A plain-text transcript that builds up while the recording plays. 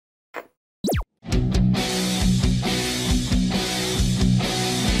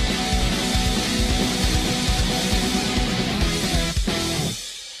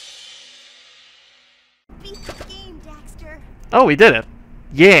Oh, we did it.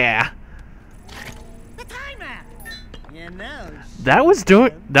 Yeah. The timer. You know. That was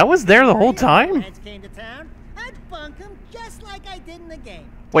there the whole time? Came to town. I'd bunk 'em just like I did in the game.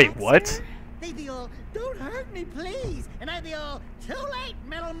 Wait, what? They'd be all, "Don't hurt me, please," and I'd be all, "Too late,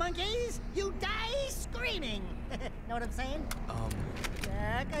 metal monkeys. You die screaming." Know what I'm saying?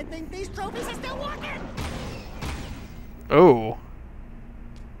 Jack, I think these trophies are still working. Oh.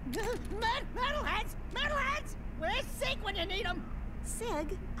 Metalheads! Metalheads! Where's Sig when you need him?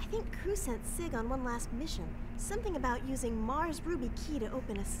 Sig? I think Crew sent Sig on one last mission. Something about using Mars Ruby Key to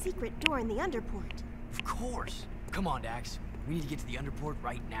open a secret door in the underport. Of course. Come on, Dax. We need to get to the underport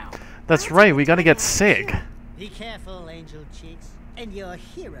right now. That's right, we gotta get Sig. Be careful, Angel Cheeks, and your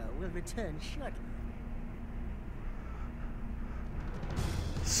hero will return shortly.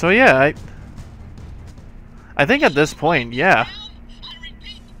 So yeah, I think at this point, yeah. I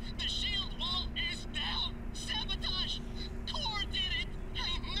repeat, the shield wall is down. Sabotage. Core did it.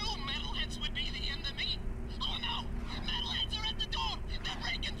 I knew metalheads would be the enemy. Oh no, metalheads are at the door. They're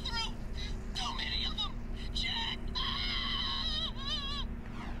breaking through. Too many of them. Jack.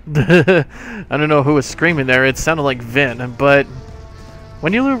 I don't know who was screaming there. It sounded like Vin, but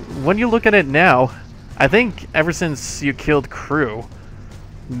when you look at it now, I think ever since you killed Crew,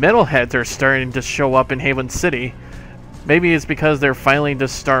 metalheads are starting to show up in Haven City. Maybe it's because they're finally to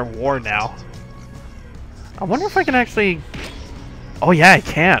start war now. I wonder if I can actually... Oh yeah, I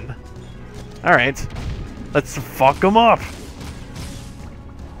can. Alright. Let's fuck them up.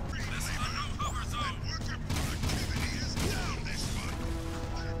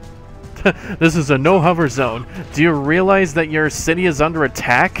 This is a no-hover zone. Do you realize that your city is under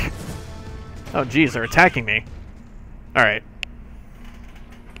attack? Oh geez, they're attacking me. Alright.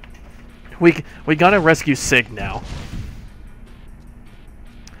 We gotta rescue Sig now.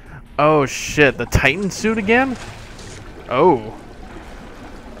 Oh shit, the Titan suit again? Oh.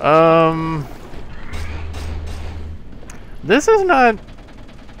 This is not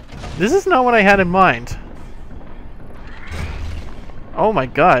what I had in mind. Oh my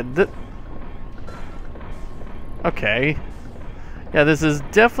god. Okay. Yeah, this is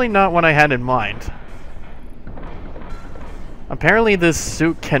definitely not what I had in mind. Apparently this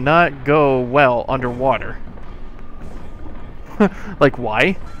suit cannot go well underwater. Like,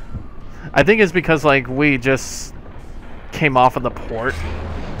 why? I think it's because, like, we just came off of the port.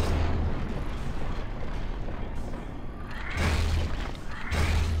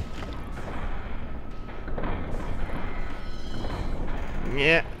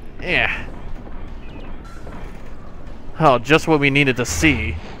 Yeah. Oh, just what we needed to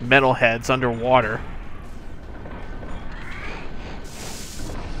see. Metalheads underwater.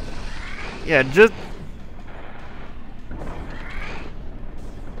 Yeah,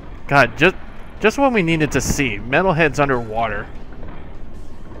 God, just what we needed to see. Metalheads underwater.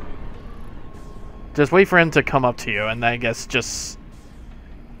 Just wait for him to come up to you, and I guess just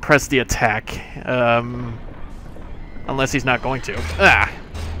press the attack. Unless he's not going to. Ah!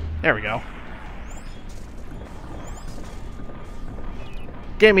 There we go.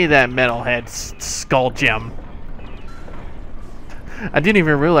 Give me that Metalhead skull gem. I didn't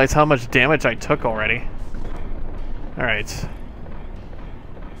even realize how much damage I took already. Alright.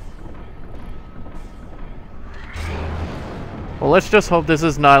 Well, let's just hope this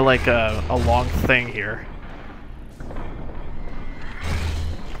is not like a long thing here.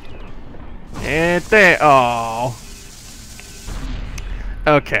 And there. Oh.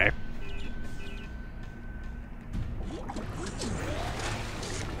 Okay.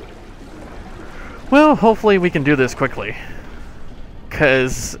 Well, hopefully we can do this quickly.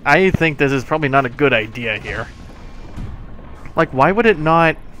 Because I think this is probably not a good idea here. Like, why would it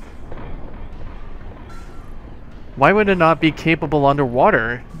not... Why would it not be capable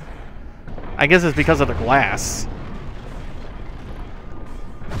underwater? I guess it's because of the glass.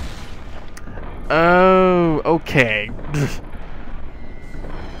 Oh, okay.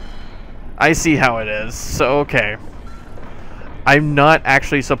 I see how it is. So, okay. I'm not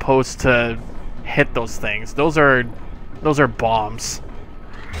actually supposed to hit those things. Those are bombs.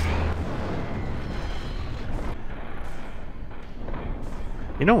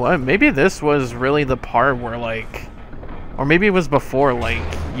 You know what? Maybe this was really the part where, like... Or maybe it was before, like,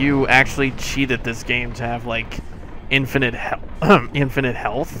 you actually cheated this game to have, like, infinite infinite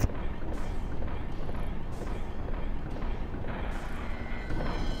health.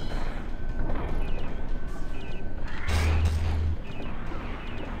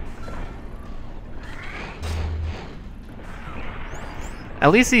 At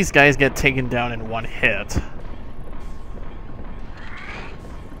least these guys get taken down in one hit.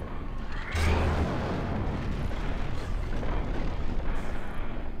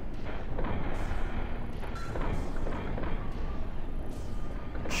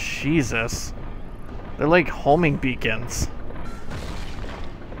 Jesus. They're like homing beacons.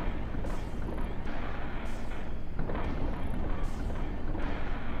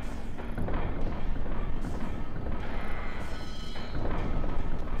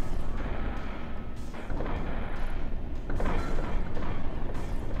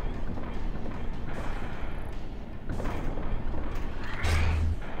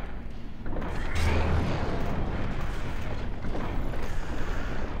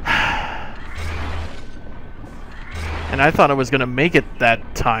 And I thought I was gonna make it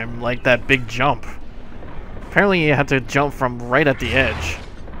that time, like that big jump. Apparently you have to jump from right at the edge.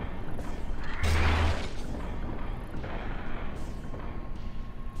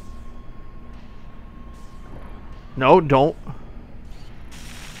 No, don't.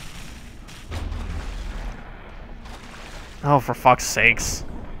 Oh, for fuck's sakes.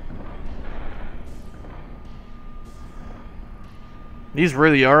 These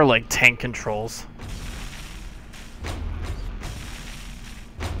really are like tank controls.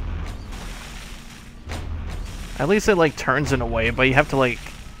 At least it like turns in a way, but you have to like...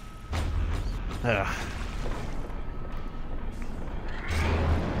 Ugh.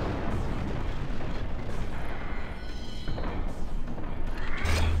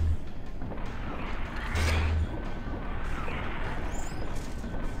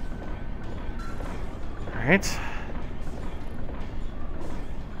 Alright.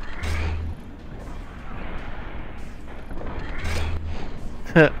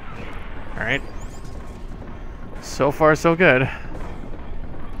 Alright. So far, so good.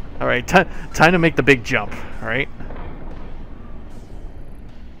 Alright, time to make the big jump, alright?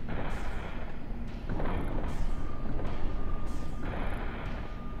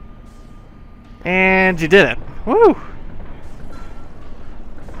 And you did it. Woo!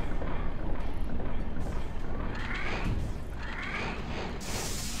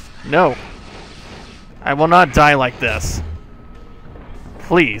 No. I will not die like this.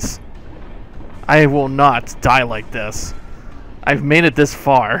 Please. I will not die like this. I've made it this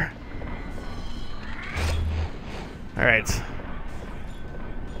far. Alright.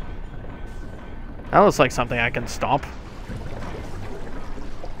 That looks like something I can stomp.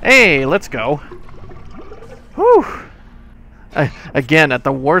 Hey, let's go. Whew. Again, at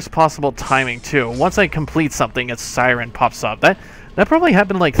the worst possible timing, too. Once I complete something, its siren pops up. That probably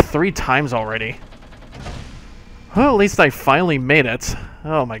happened like 3 times already. Well, at least I finally made it.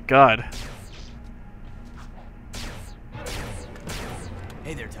 Oh my god.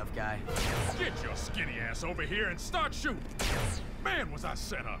 Hey there, tough guy. Get your skinny ass over here and start shooting. Man, was I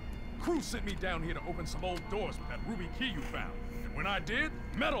set up. Crew sent me down here to open some old doors with that ruby key you found. And when I did,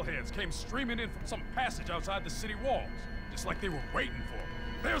 metalheads came streaming in from some passage outside the city walls. Just like they were waiting for me.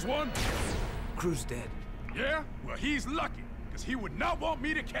 There's one. Crew's dead. Yeah? Well, he's lucky, because he would not want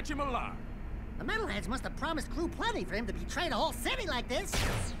me to catch him alive. The metalheads must have promised Crew plenty for him to betray the whole city like this.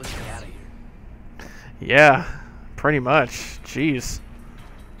 Let's get out of here. Yeah, pretty much. Jeez.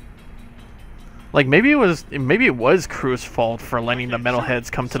 Like maybe it was Crew's fault for letting the metalheads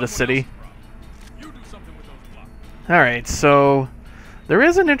come to the city. Alright, so there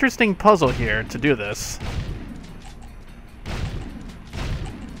is an interesting puzzle here to do this.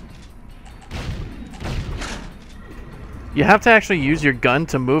 You have to actually use your gun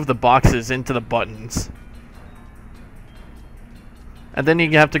to move the boxes into the buttons. And then you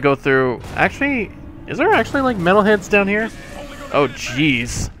have to go through... Actually, is there actually like metalheads down here? Oh,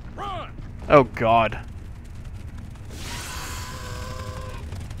 jeez. Oh, God.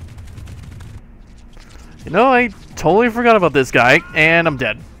 You know, I totally forgot about this guy, and I'm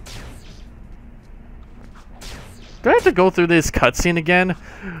dead. Do I have to go through this cutscene again?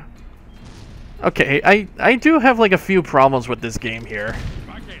 Okay, I do have like a few problems with this game here.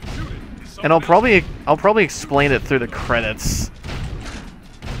 And I'll probably explain it through the credits.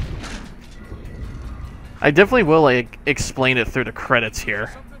 I definitely will like explain it through the credits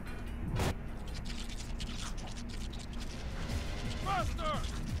here.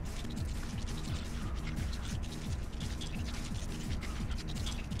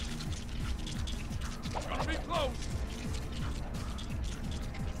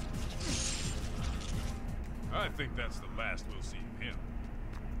 I think that's the last we'll see of him.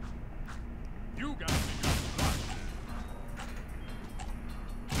 You gotta figure out the block.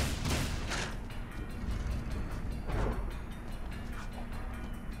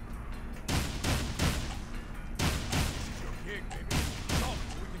 Your gig, baby. Solve it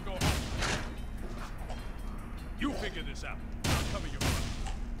so we can go home. You figure this out. I'll cover your butt.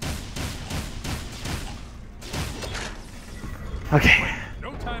 Okay.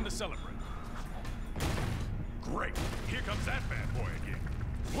 No time to celebrate. Great. Here comes that bad boy again.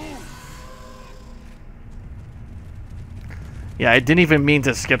 Yeah, I didn't even mean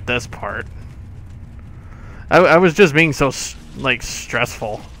to skip this part. I was just being so, like,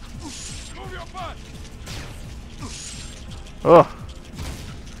 stressful. Move your butt. Ugh.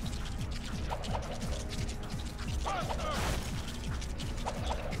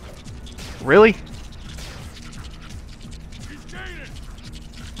 Really? He's gaining.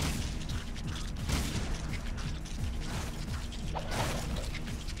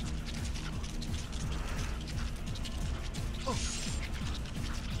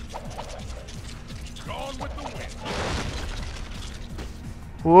 Gone with the wind.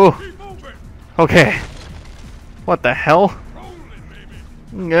 Whoa. Keep moving. Okay. What the hell? Rolling, baby.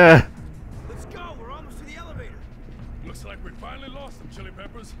 Yeah. Let's go. We're almost to the elevator. Looks like we finally lost them chili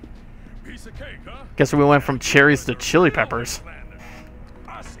peppers. Piece of cake, huh? Guess we went from cherries to chili peppers.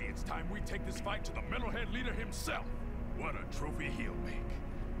 I say it's time we take this fight to the Metalhead leader himself. What a trophy he'll make.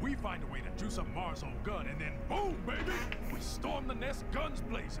 We find a way to juice up Mars' old gun, and then boom, baby! We storm the nest, guns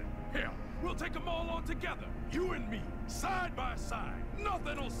blazing. Here, we'll take them all on together. You and me, side by side.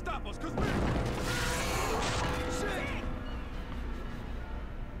 Nothing'll stop us, cause we're... Shit!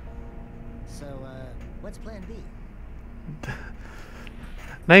 So, what's plan B?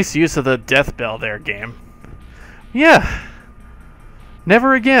 Nice use of the death bell there, game. Yeah.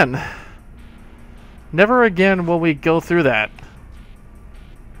 Never again. Never again will we go through that.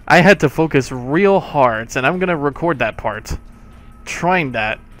 I had to focus real hard, and I'm gonna record that part. Trying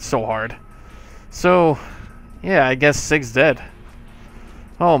that so hard. So, yeah, I guess Sig's dead.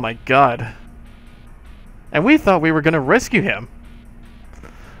 Oh my god. And we thought we were gonna rescue him.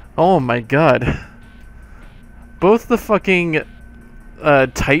 Oh my god. Both the fucking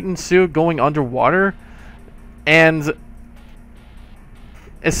Titan suit going underwater and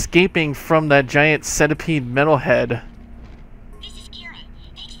escaping from that giant centipede metalhead This is Kira.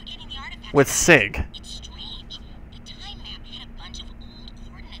 Thanks for getting the artifact. with Sig. It's strange. The time map had a bunch of old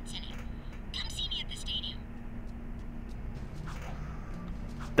coordinates in it. Come see me at the stadium.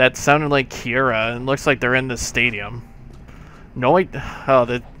 That sounded like Kira, and looks like they're in the stadium. No,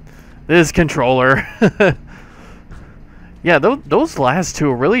 this controller. Yeah, those last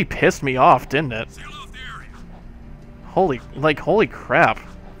two really pissed me off, didn't it? Seal off the area. Holy crap.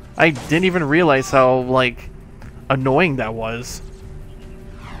 I didn't even realize how, like, annoying that was.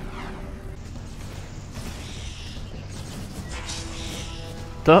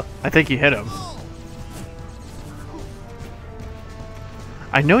 Duh, I think you hit him.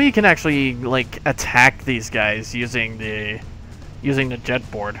 I know you can actually, like, attack these guys using the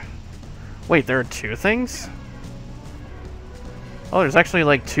jet board. Wait, there are two things? Oh, there's actually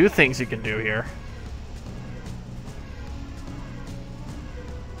like two things you can do here.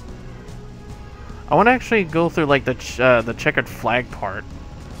 I want to actually go through like the checkered flag part,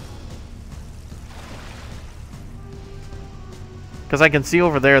 because I can see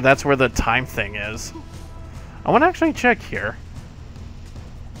over there that's where the time thing is. I want to actually check here,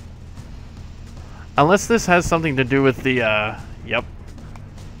 unless this has something to do with the yep.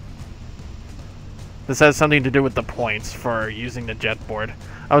 This has something to do with the points for using the jet board.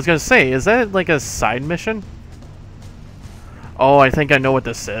 I was gonna say, is that like a side mission? Oh, I think I know what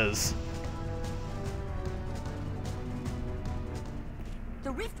this is.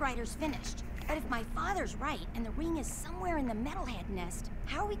 The Rift Rider's finished. But if my father's right, and the ring is somewhere in the Metalhead nest,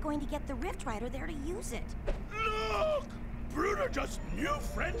 how are we going to get the Rift Rider there to use it? Look! Bruder just knew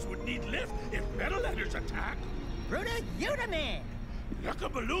friends would need lift if Metalheaders attack. Bruder, you the man! Yucca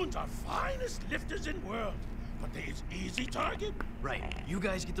balloons are finest lifters in world, but they is easy target. Right. You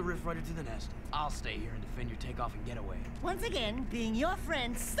guys get the Rift Rider to the nest. I'll stay here and defend your takeoff and getaway. Once again, being your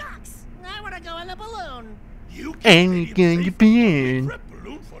friend sucks! I wanna go in the balloon! You And keep going to be in. Rip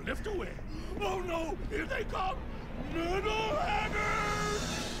balloon for lift away. Oh no! Here they come!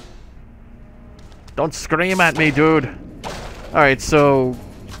 Metalheaders! Don't scream at me, dude. Alright, so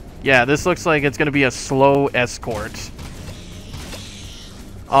yeah, this looks like it's gonna be a slow escort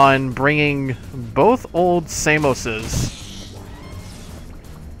on bringing both old Samoses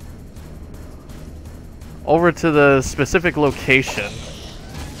over to the specific location.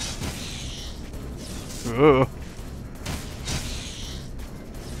 Ooh.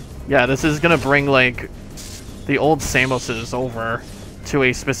 Yeah, this is gonna bring like the old Samoses over to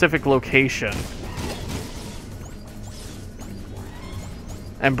a specific location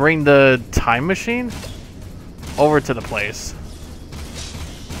and bring the time machine over to the place.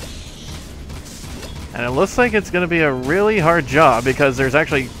 And it looks like it's going to be a really hard job because there's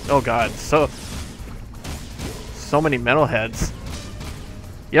actually, oh god, so many metalheads.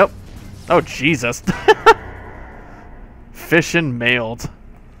 Yep. Oh Jesus. Fish and mailed.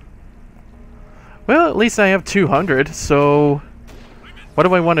 Well, at least I have 200, so... What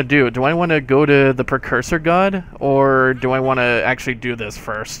do I want to do? Do I want to go to the Precursor God, or do I want to actually do this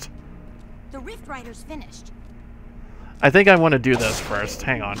first? The Rift Rider's finished. I think I want to do this first.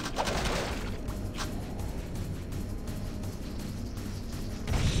 Hang on.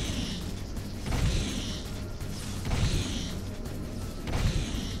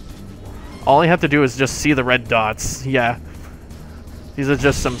 All I have to do is just see the red dots. Yeah. These are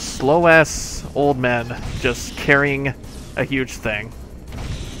just some slow-ass old men just carrying a huge thing.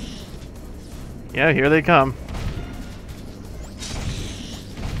 Yeah, here they come.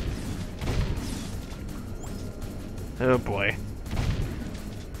 Oh boy.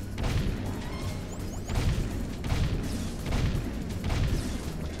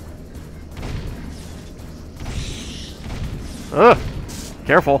 Ugh!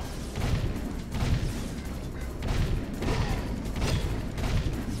 Careful.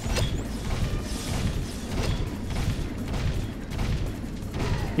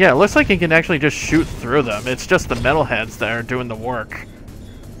 Yeah, it looks like you can actually just shoot through them. It's just the metalheads that are doing the work.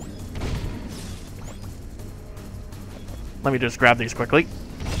 Let me just grab these quickly.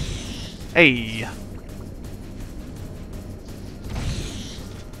 Hey!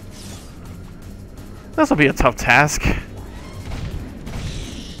 This'll be a tough task.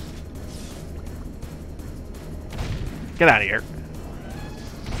 Get out of here.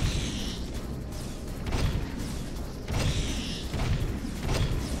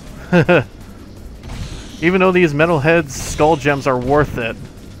 Even though these metalheads skull gems are worth it,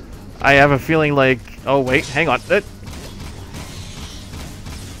 I have a feeling like... Oh, wait, hang on.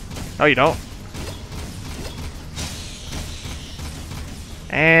 Oh, you don't.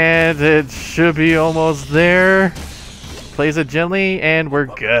 And it should be almost there. Plays it gently, and we're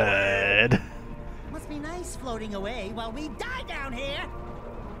good. Must be nice floating away while we die down here.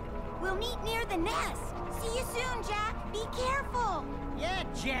 We'll meet near the nest. See you soon, Jack. Be careful. Yeah,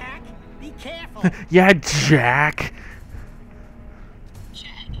 Jack. Be careful. Yeah, Jack.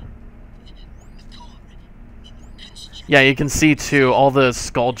 Yeah, you can see too, all the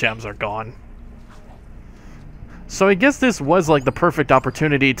skull gems are gone. So I guess this was like the perfect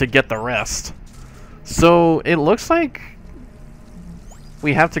opportunity to get the rest. So it looks like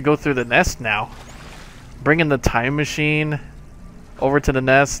we have to go through the nest now. Bring in the time machine over to the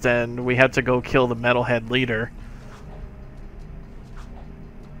nest, and we have to go kill the metalhead leader.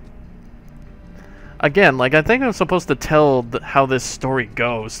 Again, like, I think I'm supposed to tell how this story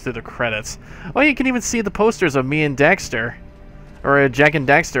goes through the credits. Oh, you can even see the posters of me and Daxter, or Jak and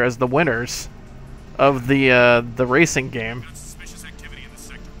Daxter as the winners of the racing game.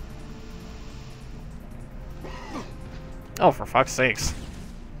 Oh, for fuck's sakes.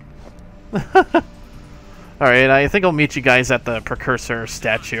 Alright, I think I'll meet you guys at the Precursor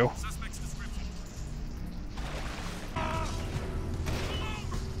statue.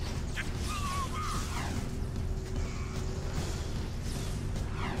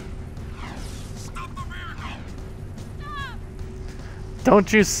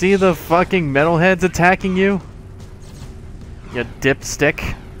 Don't you see the fucking metalheads attacking you? You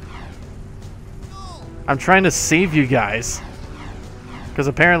dipstick. I'm trying to save you guys. Because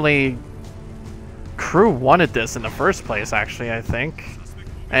apparently Crew wanted this in the first place, actually, I think.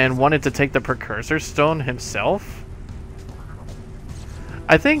 And wanted to take the Precursor Stone himself.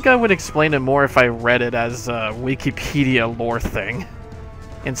 I think I would explain it more if I read it as a Wikipedia lore thing.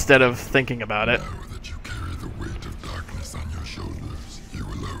 Instead of thinking about it.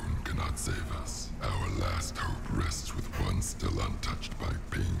 Still untouched by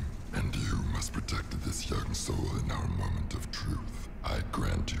pain, and you must protect this young soul in our moment of truth. I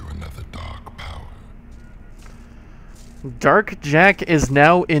grant you another dark power. Dark Jak is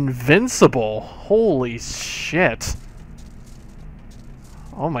now invincible. Holy shit.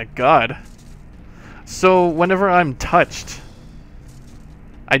 Oh my god. So whenever I'm touched,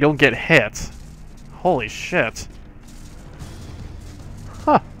 I don't get hit. Holy shit.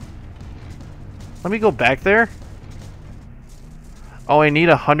 Huh. Let me go back there. Oh, I need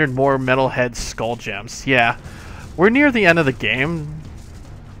 100 more Metalhead Skull Gems. Yeah. We're near the end of the game.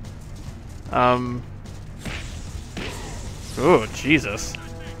 Oh, Jesus.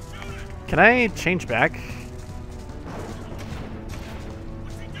 Can I change back?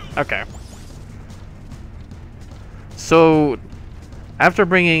 Okay. So, after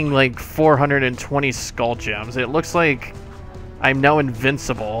bringing like 420 Skull Gems, it looks like I'm now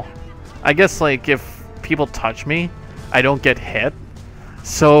invincible. I guess like if people touch me, I don't get hit.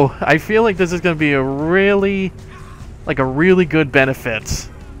 So I feel like this is going to be a really good benefit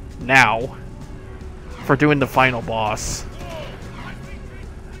now for doing the final boss.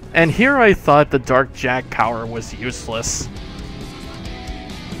 And here I thought the Dark Jak power was useless.